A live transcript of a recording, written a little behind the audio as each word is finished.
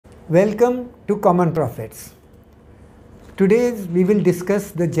Welcome to Common Prophets. Today we will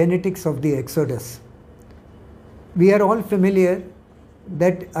discuss the genetics of the Exodus. We are all familiar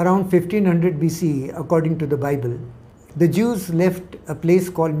that around 1500 BCE, according to the Bible, the Jews left a place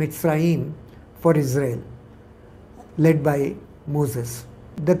called Mitzrayim for Israel, led by Moses.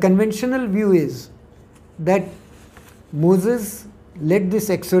 The conventional view is that Moses led this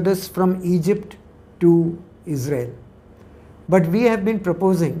exodus from Egypt to Israel. But we have been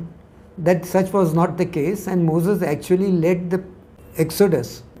proposing that such was not the case, and Moses actually led the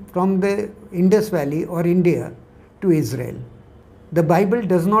exodus from the Indus Valley or India to Israel. The Bible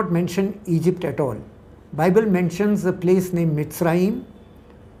does not mention Egypt at all. Bible mentions a place named Mitzrayim,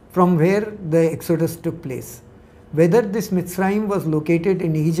 from where the exodus took place. Whether this Mitzrayim was located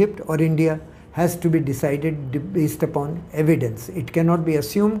in Egypt or India has to be decided based upon evidence. It cannot be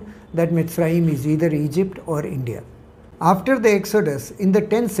assumed that Mitzrayim is either Egypt or India. After the Exodus, in the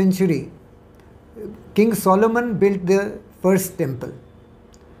 10th century, King Solomon built the first temple.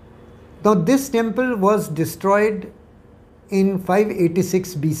 Now this temple was destroyed in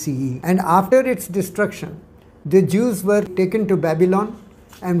 586 BCE, and after its destruction, the Jews were taken to Babylon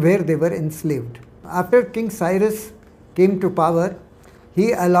and where they were enslaved. After King Cyrus came to power,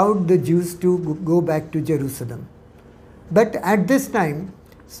 he allowed the Jews to go back to Jerusalem. But at this time,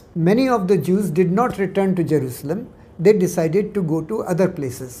 many of the Jews did not return to Jerusalem. They decided to go to other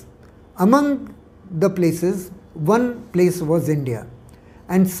places. Among the places, one place was India.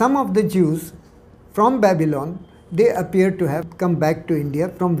 And some of the Jews from Babylon, they appear to have come back to India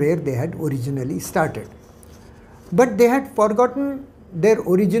from where they had originally started. But they had forgotten their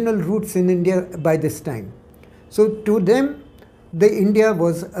original roots in India by this time. So to them, the India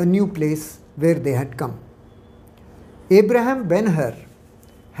was a new place where they had come. Abraham Benhur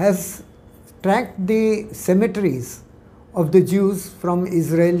has tracked the cemeteries of the Jews from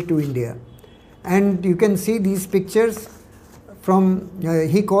Israel to India. And you can see these pictures from,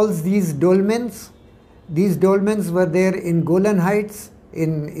 he calls these dolmens. These dolmens were there in Golan Heights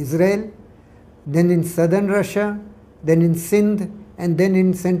in Israel, then in southern Russia, then in Sindh, and then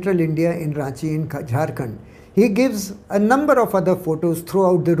in central India in Ranchi in Jharkhand. He gives a number of other photos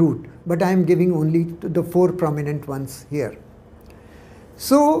throughout the route, but I am giving only the four prominent ones here.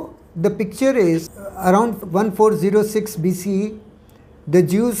 So the picture is around 1406 BCE, the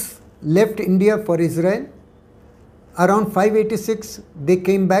Jews left India for Israel. Around 586, they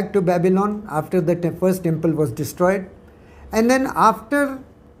came back to Babylon after the first temple was destroyed. And then after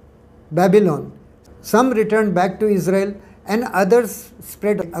Babylon, some returned back to Israel and others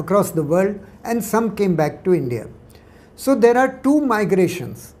spread across the world, and some came back to India. So there are two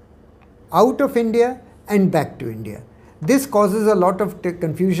migrations, out of India and back to India. This causes a lot of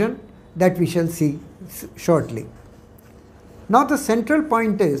confusion that we shall see shortly. Now the central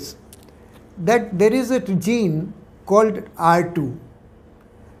point is that there is a gene called R2.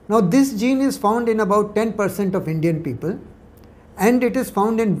 Now this gene is found in about 10% of Indian people, and it is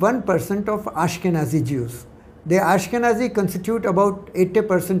found in 1% of Ashkenazi Jews. The Ashkenazi constitute about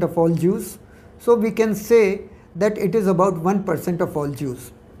 80% of all Jews, so we can say that it is about 1% of all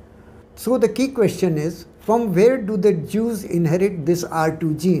Jews. So the key question is, from where do the Jews inherit this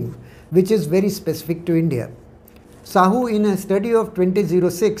R2 gene, which is very specific to India? Sahu, in a study of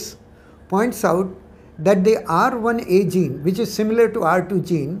 2006, points out that the R1A gene, which is similar to R2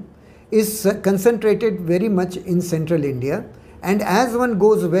 gene, is concentrated very much in central India, and as one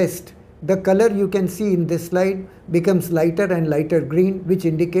goes west, the color you can see in this slide becomes lighter and lighter green, which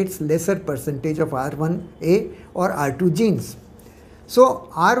indicates lesser percentage of R1A or R2 genes. So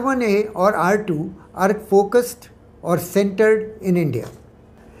R1A or R2 are focused or centered in India.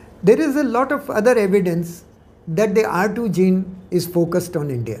 There is a lot of other evidence that the R2 gene is focused on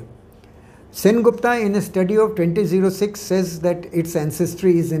India. Sengupta, in a study of 2006, says that its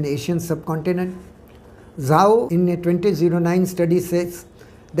ancestry is in Asian subcontinent. Zhao, in a 2009 study, says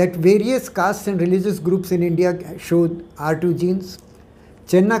that various castes and religious groups in India showed R2 genes.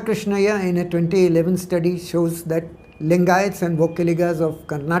 Chenna Krishnaya, in a 2011 study, shows that Lingayats and Vokkaligas of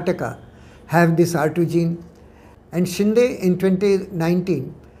Karnataka have this R2 gene. And Shinde, in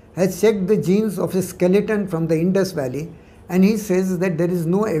 2019, has checked the genes of a skeleton from the Indus Valley, and he says that there is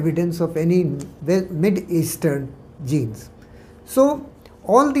no evidence of any Mid-Eastern genes. So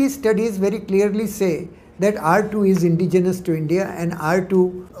all these studies very clearly say that R2 is indigenous to India and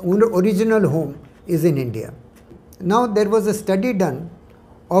R2 original home is in India. Now there was a study done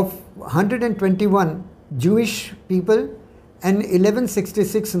of 121 Jewish people and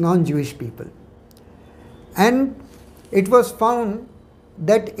 1166 non-Jewish people. And it was found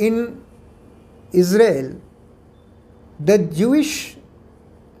that in Israel, the Jewish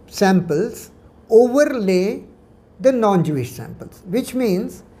samples overlay the non-Jewish samples, which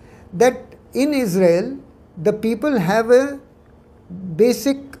means that in Israel the people have a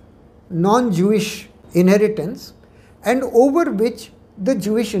basic non-Jewish inheritance and over which the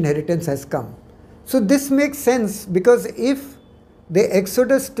Jewish inheritance has come. So this makes sense, because if the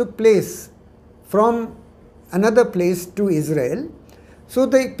exodus took place from another place to Israel, so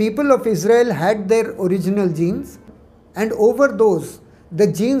the people of Israel had their original genes, and over those the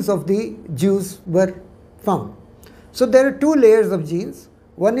genes of the Jews were found. So there are two layers of genes.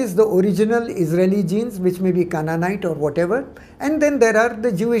 One is the original Israeli genes, which may be Canaanite or whatever, and then there are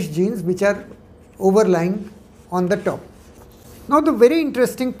the Jewish genes which are overlying on the top. Now the very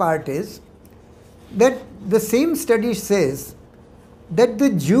interesting part is that the same study says that the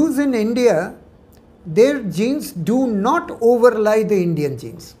Jews in India, their genes do not overlie the Indian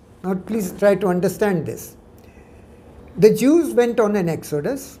genes. Now please try to understand this. The Jews went on an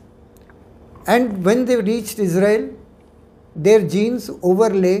exodus, and when they reached Israel, their genes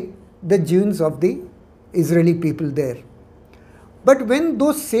overlay the genes of the Israeli people there. But when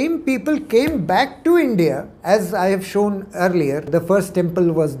those same people came back to India, as I have shown earlier, the first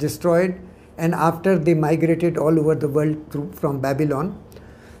temple was destroyed, and after they migrated all over the world from Babylon.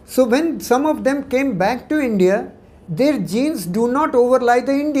 So when some of them came back to India, their genes do not overlie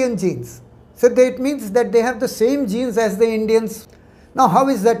the Indian genes. So that means that they have the same genes as the Indians. Now how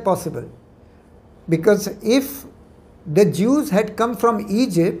is that possible? Because if the Jews had come from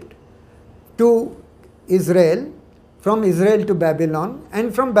Egypt to Israel, from Israel to Babylon,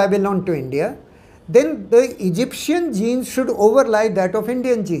 and from Babylon to India, then the Egyptian genes should overlie that of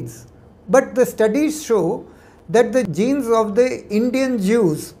Indian genes. But the studies show that the genes of the Indian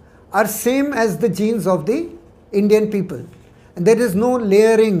Jews are same as the genes of the Indian people. And there is no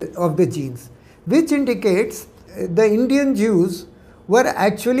layering of the genes, which indicates the Indian Jews were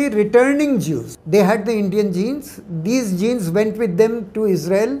actually returning Jews. They had the Indian genes. These genes went with them to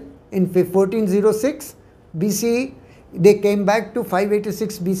Israel in 1406 BCE. They came back to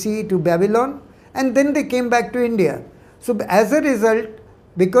 586 BCE to Babylon, and then they came back to India. So as a result,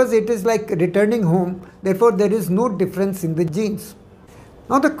 because it is like returning home, therefore there is no difference in the genes.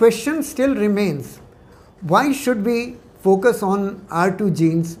 Now the question still remains, why should we focus on R2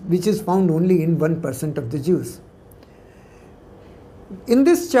 genes, which is found only in 1% of the Jews? In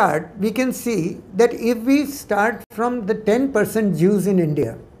this chart, we can see that if we start from the 10% Jews in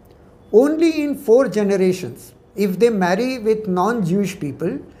India, only in 4 generations, if they marry with non-Jewish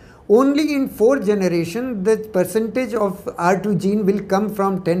people, only in 4 generations the percentage of R2 gene will come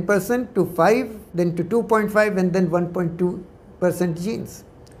from 10% to 5, then to 2.5, and then 1.2% genes.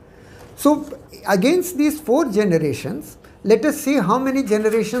 So against these 4 generations, let us see how many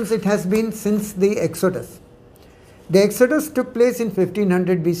generations it has been since the Exodus. The Exodus took place in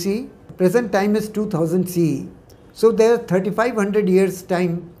 1500 BC. Present time is 2000 CE. So there are 3500 years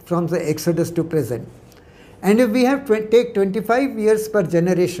time from the Exodus to present. And if we have take 25 years per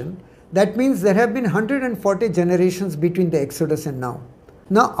generation, that means there have been 140 generations between the Exodus and now.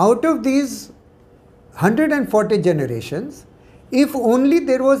 Now out of these 140 generations, if only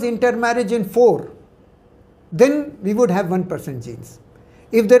there was intermarriage in 4, then we would have 1% genes.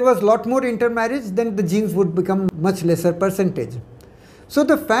 If there was lot more intermarriage, then the genes would become much lesser percentage. So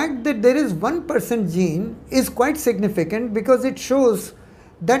the fact that there is 1% gene is quite significant, because it shows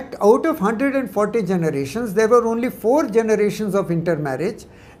that out of 140 generations, there were only 4 generations of intermarriage,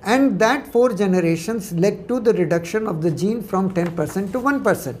 and that 4 generations led to the reduction of the gene from 10% to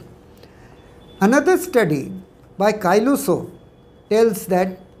 1%. Another study by Kailuso tells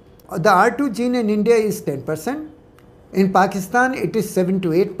that the R2 gene in India is 10%, in Pakistan it is 7 to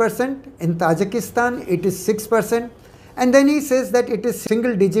 8%, in Tajikistan it is 6%, and then he says that it is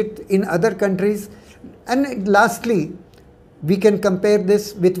single digit in other countries, and lastly we can compare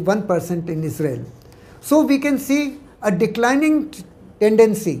this with 1% in Israel. So we can see a declining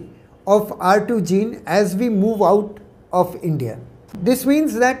tendency of R2 gene as we move out of India. This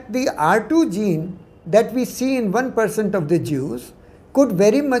means that the R2 gene that we see in 1% of the Jews could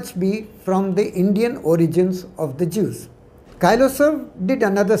very much be from the Indian origins of the Jews. Kailasov did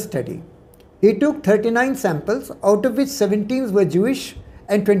another study. He took 39 samples, out of which 17 were Jewish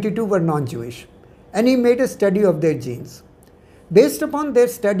and 22 were non-Jewish, and he made a study of their genes. Based upon their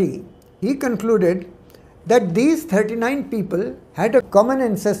study, he concluded that these 39 people had a common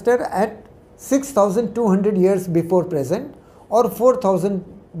ancestor at 6,200 years before present, or 4000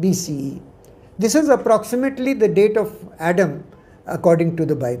 BCE. This is approximately the date of Adam according to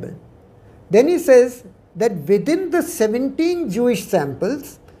the Bible. Then he says that within the 17 Jewish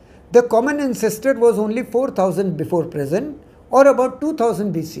samples, the common ancestor was only 4000 before present, or about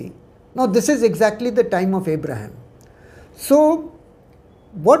 2000 BC. Now this is exactly the time of Abraham. So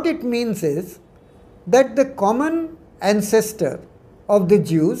what it means is that the common ancestor of the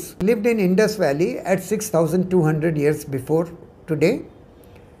Jews lived in Indus Valley at 6200 years before today.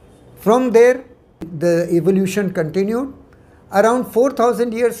 From there the evolution continued. Around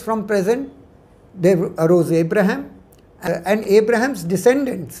 4000 years from present there arose Abraham, and Abraham's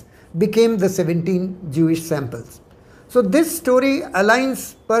descendants became the 17 Jewish samples. So this story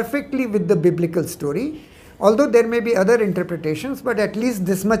aligns perfectly with the biblical story, although there may be other interpretations, but at least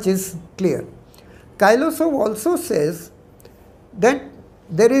this much is clear. Kailosov also says that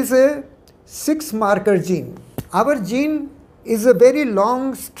there is a 6 marker gene. Our gene is a very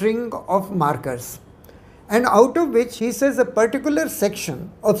long string of markers, and out of which he says a particular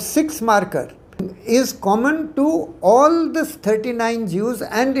section of 6 marker is common to all the 39 Jews,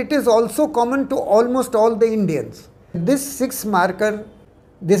 and it is also common to almost all the Indians. This 6 marker,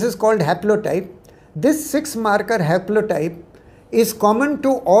 this is called haplotype. This 6 marker haplotype is common to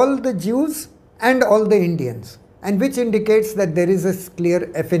all the Jews and all the Indians, and which indicates that there is a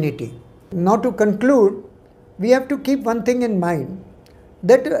clear affinity. Now to conclude, we have to keep one thing in mind,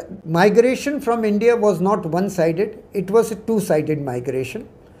 that migration from India was not one-sided, it was a two-sided migration.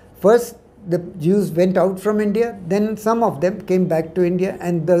 First, the Jews went out from India, then some of them came back to India,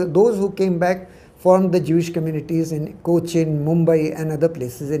 and those who came back formed the Jewish communities in Cochin, Mumbai and other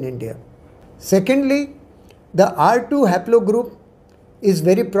places in India. Secondly, the R2 haplogroup is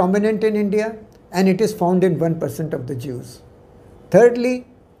very prominent in India, and it is found in 1% of the Jews. Thirdly,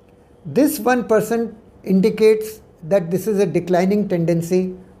 this 1% indicates that this is a declining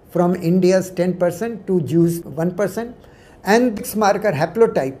tendency from India's 10% to Jews 1%, and this marker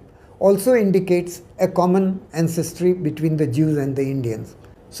haplotype also indicates a common ancestry between the Jews and the Indians.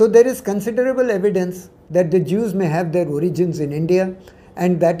 So there is considerable evidence that the Jews may have their origins in India,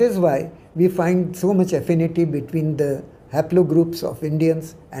 and that is why we find so much affinity between the haplogroups of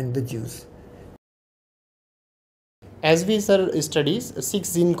Indians and the Jews. As we studies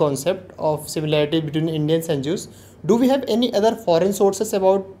 6 gene concept of similarity between Indians and Jews, do we have any other foreign sources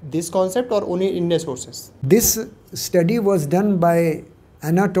about this concept or only Indian sources? This study was done by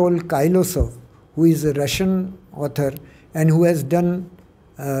Anatol Kailosov, who is a Russian author and who has done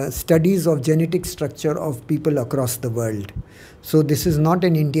studies of genetic structure of people across the world. So this is not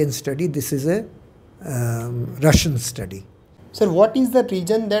an Indian study, this is a Russian study. Sir, what is the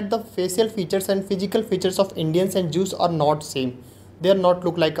reason that the facial features and physical features of Indians and Jews are not same? They are not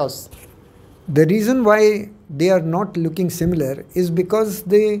look like us. The reason why they are not looking similar is because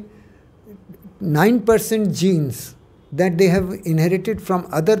the 9% genes that they have inherited from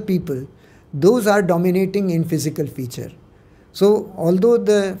other people, those are dominating in physical feature. So although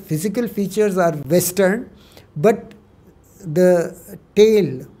the physical features are Western, but the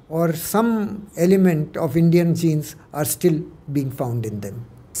tail or some element of Indian genes are still being found in them.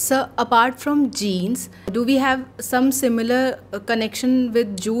 So apart from genes, do we have some similar connection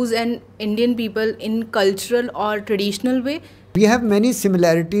with Jews and Indian people in cultural or traditional way? We have many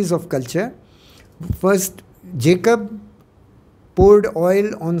similarities of culture. First, Jacob poured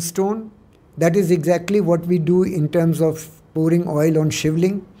oil on stone. That is exactly what we do in terms of pouring oil on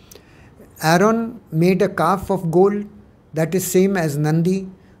shivling. Aaron made a calf of gold. That is same as Nandi.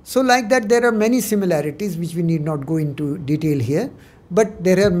 So like that, there are many similarities which we need not go into detail here, but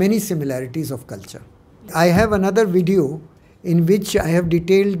there are many similarities of culture. I have another video in which I have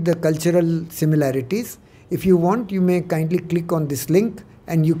detailed the cultural similarities. If you want, you may kindly click on this link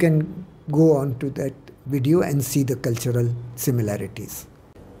and you can go on to that video and see the cultural similarities.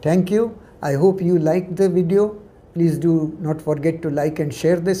 Thank you. I hope you liked the video. Please do not forget to like and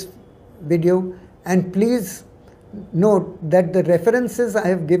share this video, and please note that the references I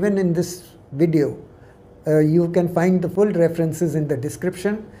have given in this video, you can find the full references in the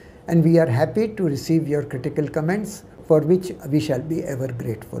description, and we are happy to receive your critical comments, for which we shall be ever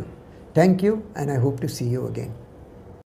grateful. Thank you, and I hope to see you again.